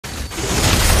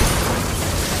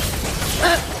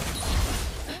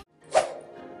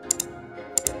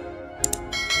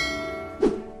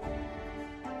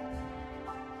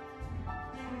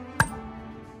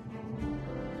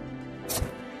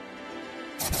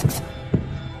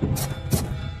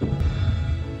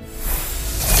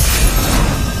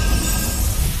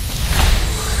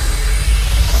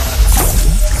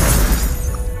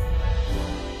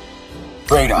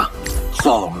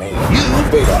Follow me.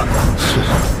 Beta.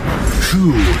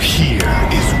 Who here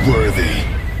is worthy?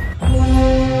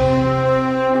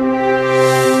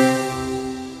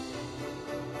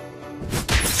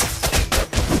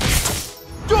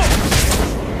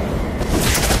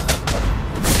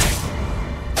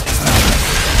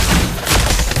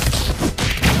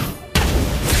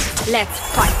 Let's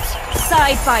fight,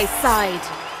 side by side.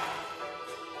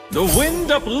 The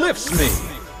wind uplifts me.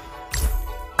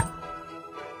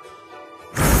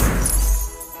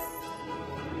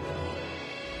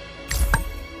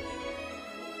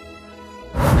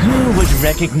 Who would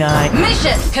recognize...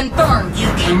 Mission confirmed. You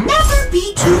can never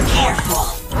be too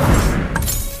careful.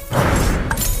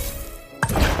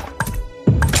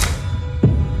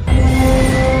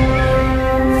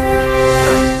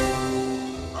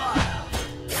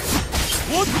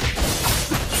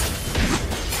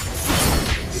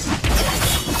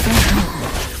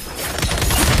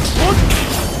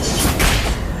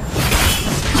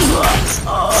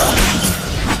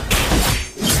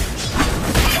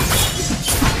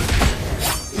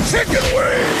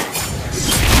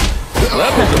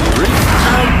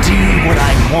 I do what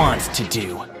I want to do.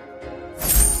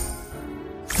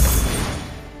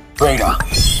 Beta.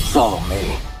 Follow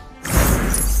me.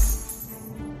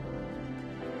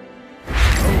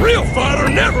 A real fighter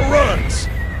never runs.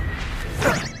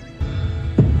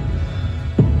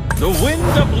 The wind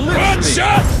uplifts me. One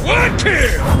shot, one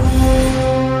kill.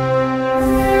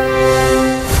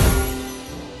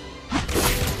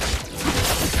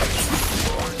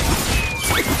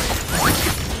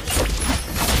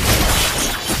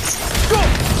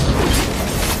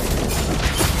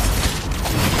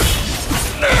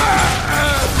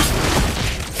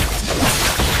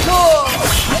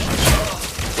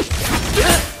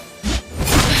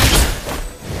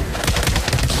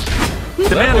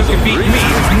 The man who can beat me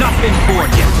has not been born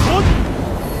yet.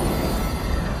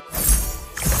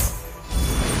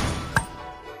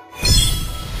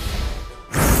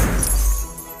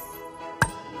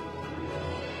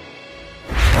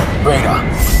 Beta.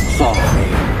 Follow me.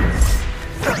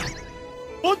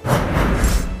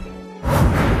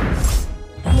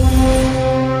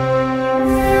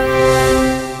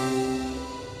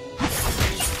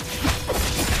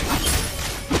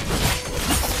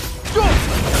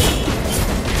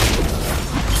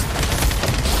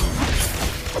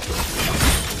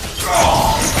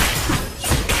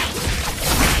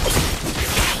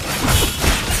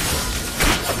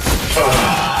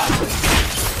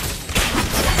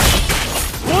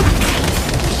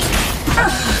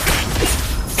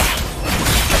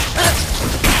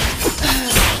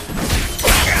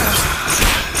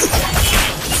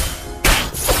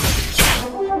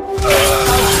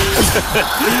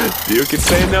 You can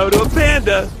say no to a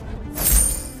panda.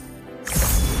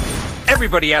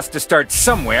 Everybody has to start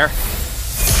somewhere.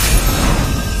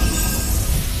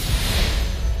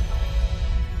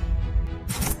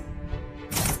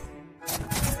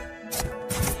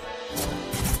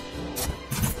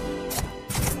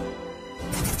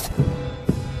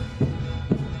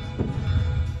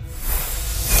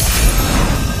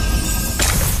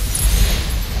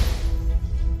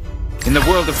 In the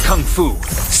world of Kung Fu,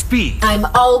 speed. I'm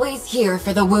always here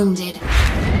for the wounded.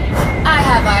 I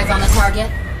have eyes on the target.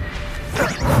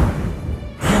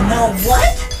 You know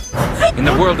what? In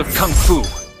the world of Kung Fu,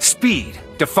 speed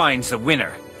defines the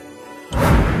winner.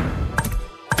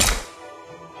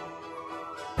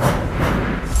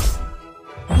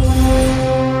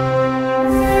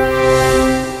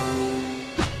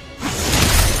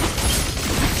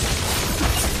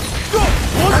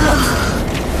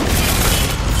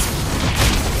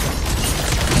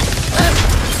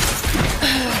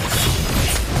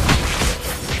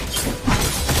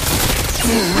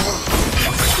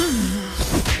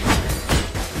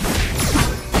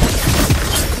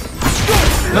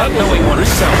 Not knowing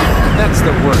oneself, that's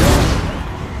the worst.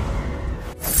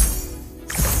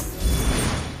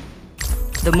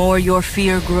 The more your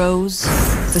fear grows,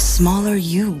 the smaller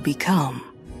you become.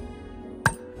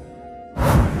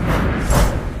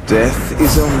 Death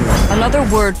is only... Another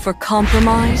word for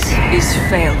compromise is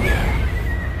failure.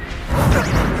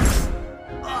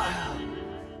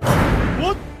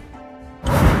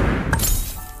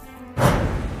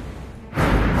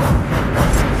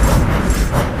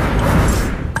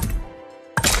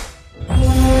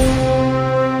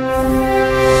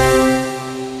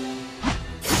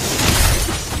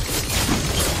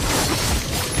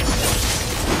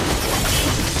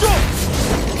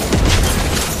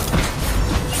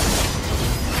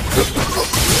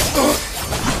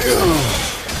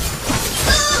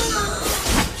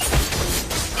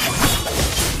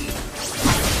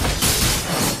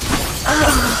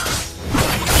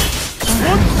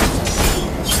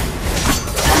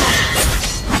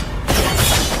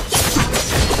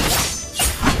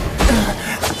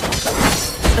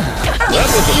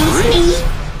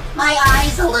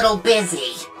 real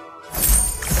busy.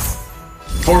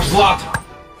 Force locked.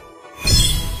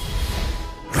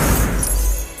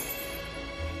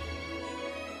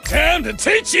 Time to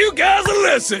teach you guys a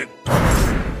lesson!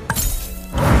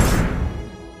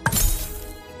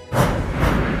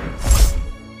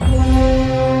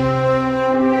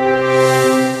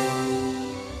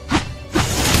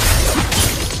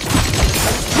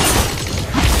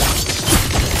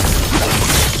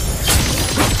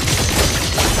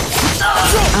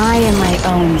 I am my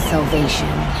own salvation.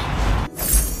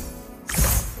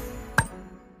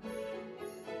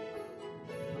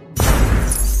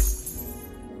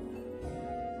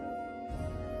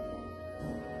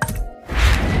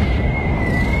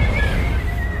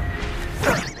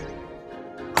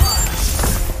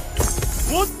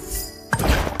 What?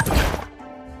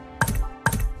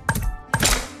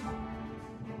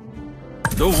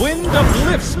 The wind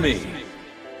uplifts me.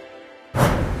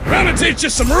 Gonna teach you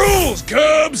some rules,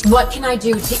 Cubs! What can I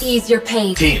do to ease your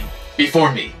pain? Team,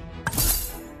 before me.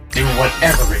 Do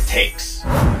whatever it takes.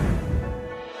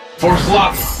 Force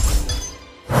locked.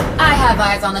 I have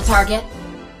eyes on the target.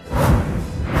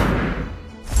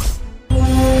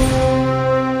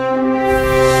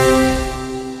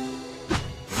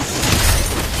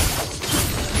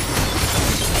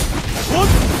 What?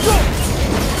 Go!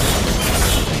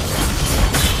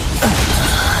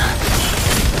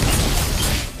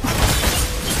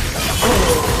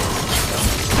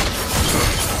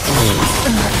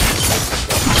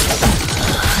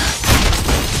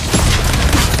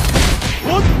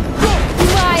 What? Go!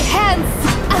 My hands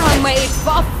are made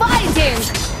for fighting!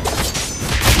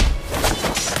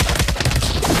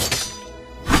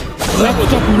 That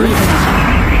was a breeze.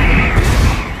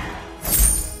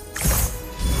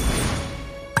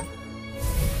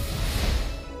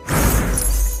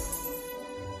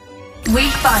 We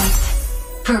fight.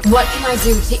 What can I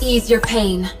do to ease your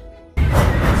pain?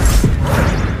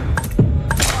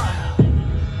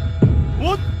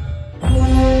 What?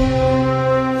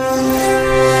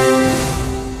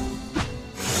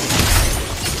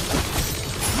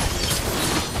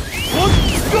 What?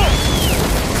 Go!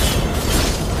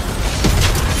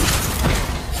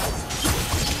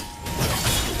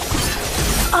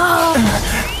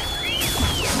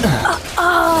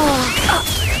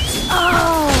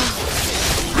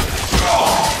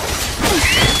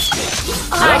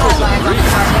 I have eyes on the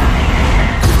target.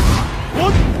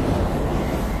 What?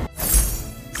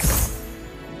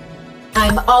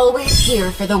 I'm always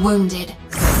here for the wounded.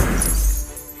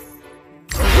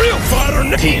 Real fighter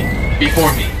now! Team,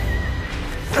 before me.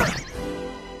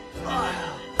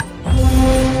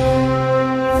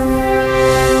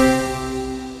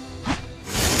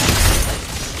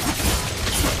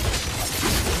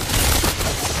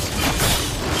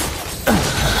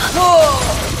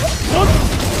 What?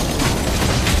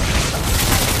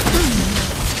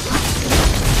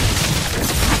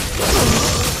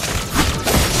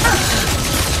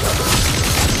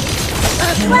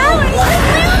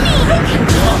 I can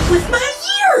talk with my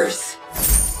ears.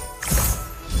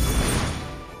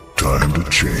 Time to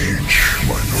change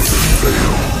my northern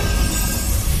veil.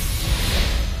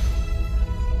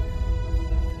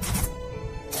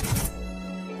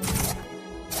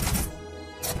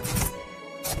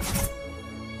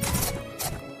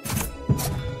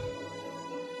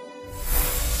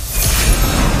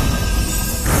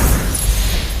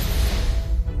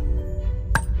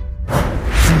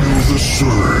 Feel the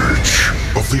surge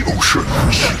of the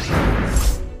oceans.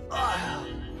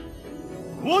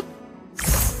 What?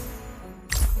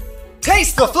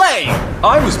 Taste the flame!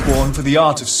 I was born for the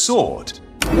art of sword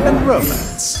and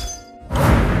romance.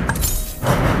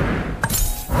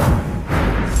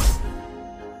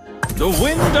 The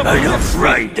wind uplifts I me. don't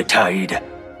ride the tide.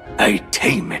 I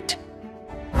tame it.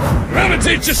 Gonna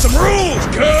teach you some rules,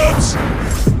 Cubs!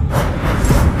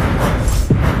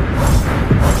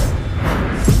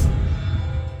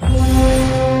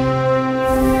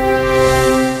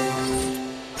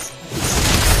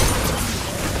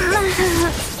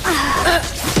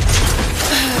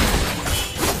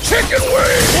 Chicken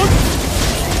wing! What?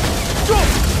 Go!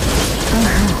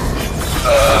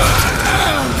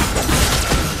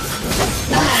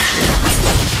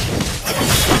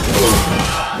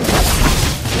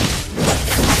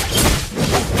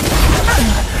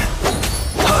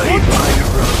 Hide my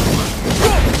robe.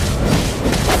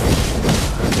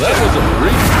 That was a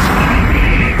breeze.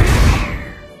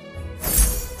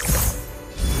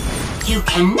 You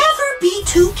can never be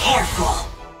too careful.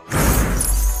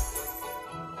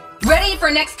 Ready for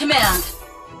next command.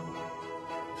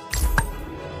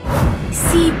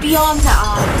 See beyond the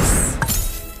eyes.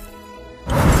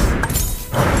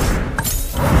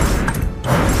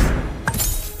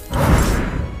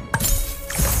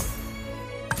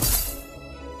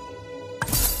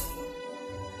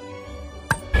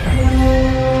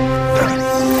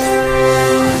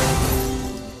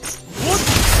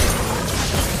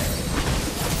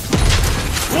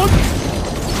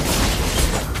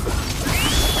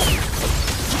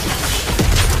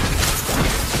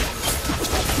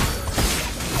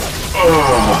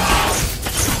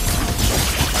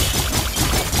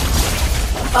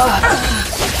 I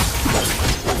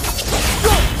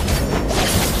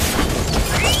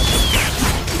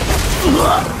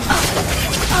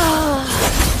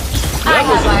have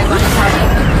eyes on the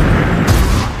target.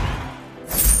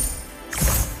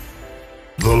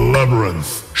 The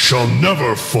labyrinth shall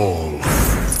never fall.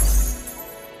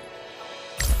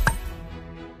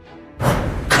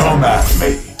 Come at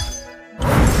me.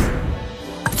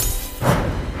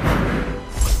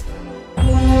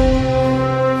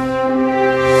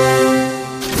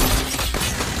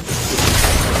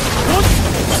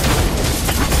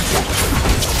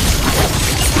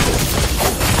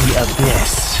 The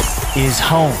abyss is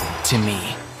home to me.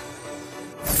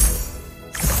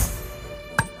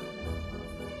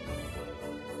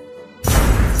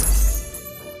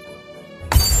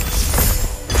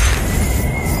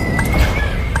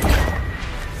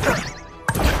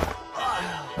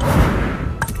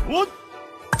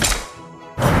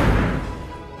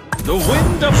 The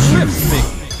wind uplifts me.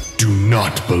 Do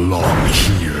not belong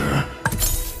here.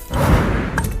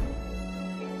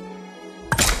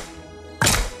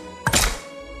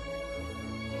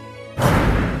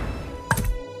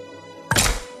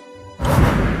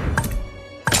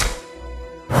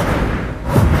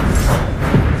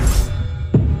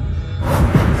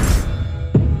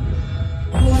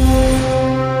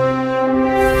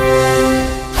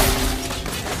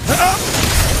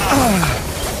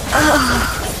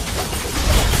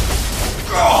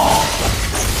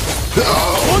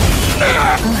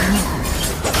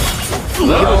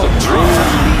 Levels of dream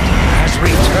has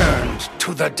returned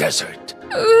to the desert.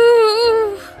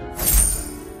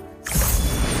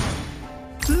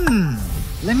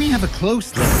 Let me have a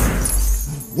close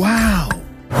look. Wow!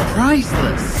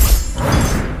 Priceless!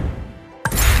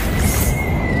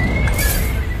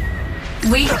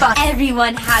 We thought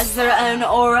everyone has their own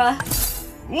aura.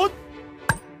 What?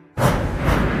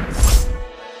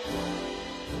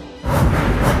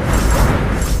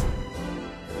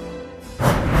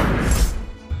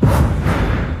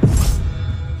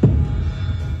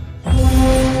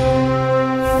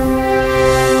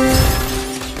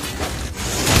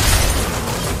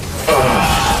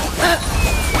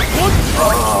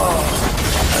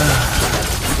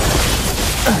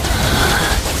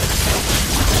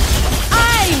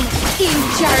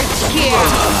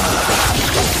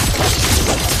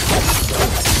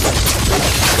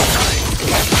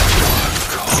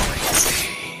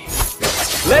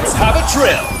 Let's have a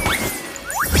drill.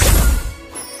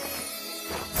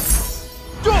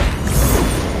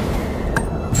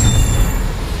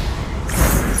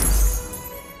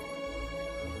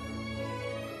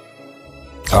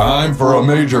 Time for a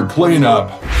major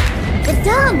cleanup. The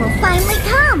dawn will finally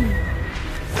come.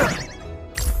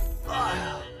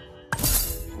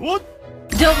 What?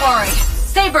 Don't worry.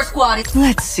 Saber Squad is...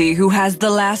 Let's see who has the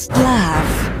last laugh.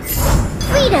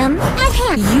 Freedom at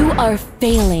hand. You are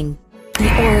failing, the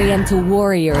Oriental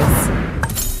Warriors.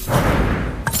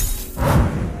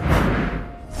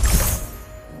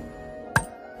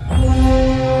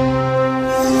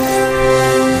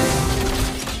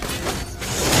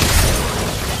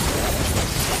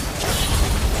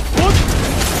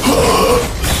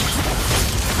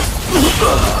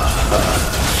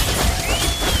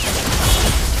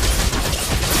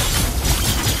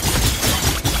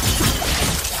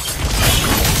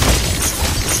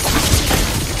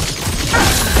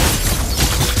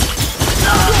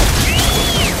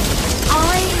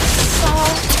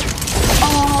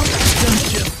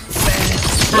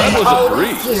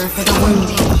 Here for the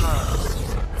wounded.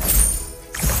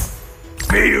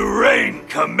 The reign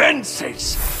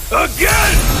commences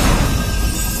again!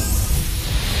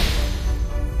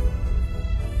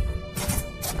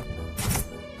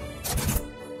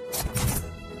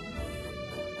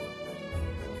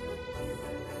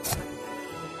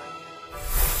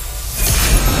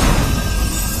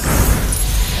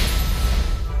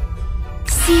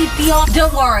 See beyond...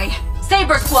 Don't worry.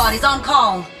 Saber Squad is on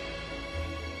call.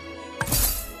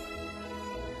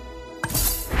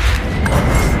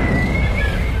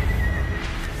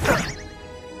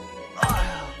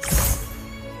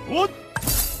 What?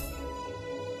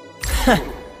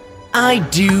 I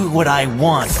do what I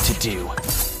want to do.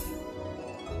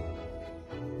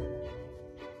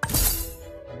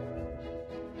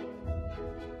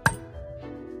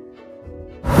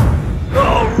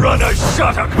 I'll run a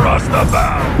shot across the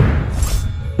bow!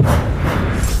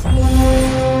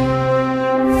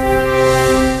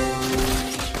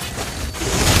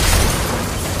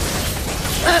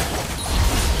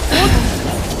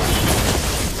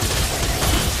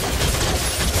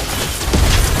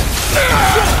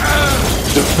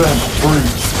 Defend free.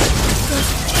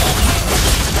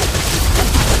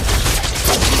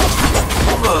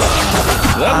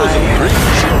 That was a breeze.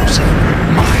 Chosen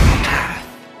my path.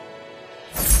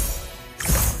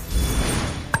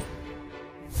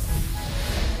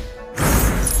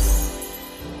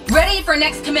 Ready for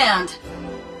next command.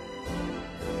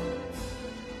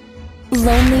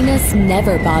 Loneliness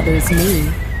never bothers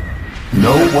me.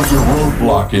 Know what your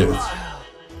roadblock is.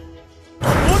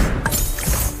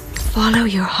 Follow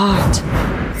your heart.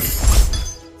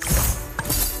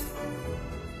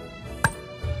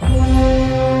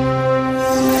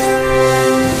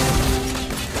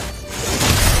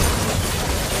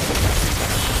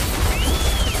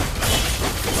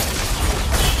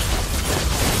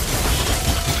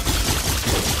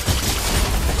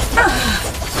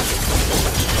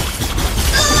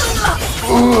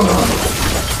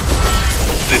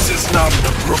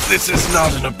 This is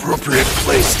not an appropriate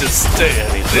place to stay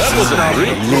any. This That is was a not an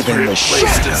breeze. appropriate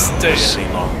place to stay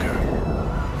any longer.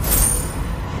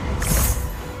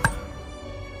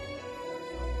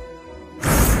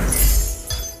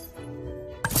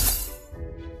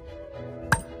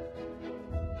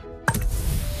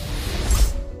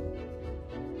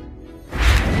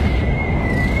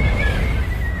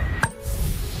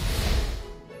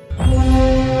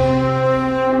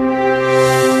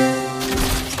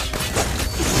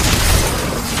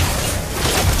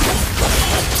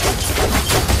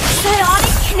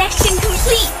 Connection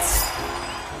complete!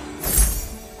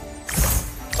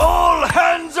 All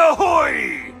hands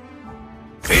ahoy!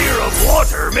 Fear of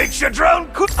water makes you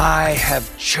drown quick. I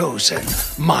have chosen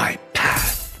my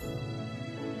path.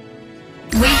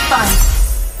 We fight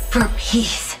for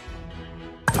peace.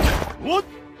 What?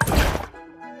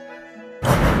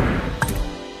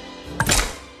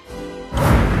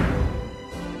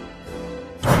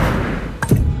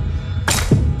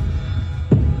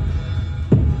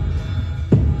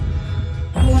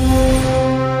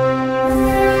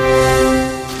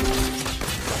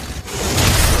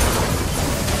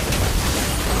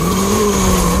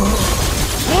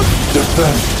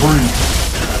 Defense breach.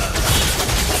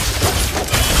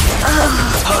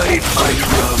 Hide my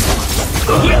rum.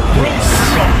 This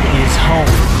is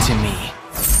home to me.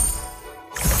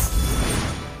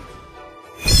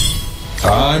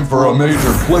 Time for a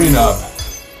major cleanup.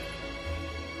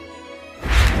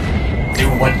 Do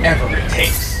whatever it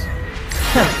takes.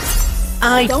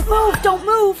 Don't move, don't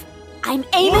move! I'm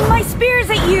aiming my spears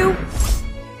at you!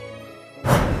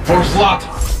 For slot.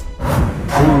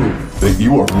 Prove that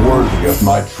you are worthy of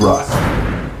my trust.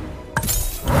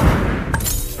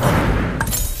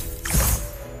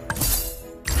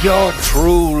 Your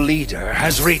true leader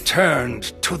has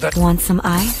returned to the... Want some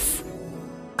ice?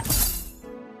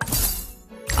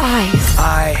 Ice.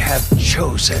 I have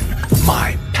chosen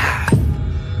my path.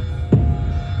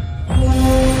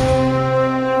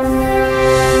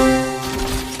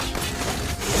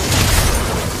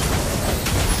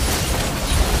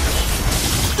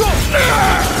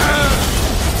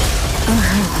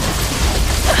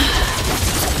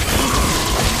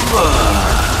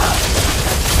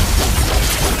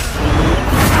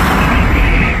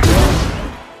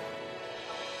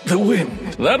 The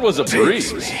wind. That was a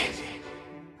breeze.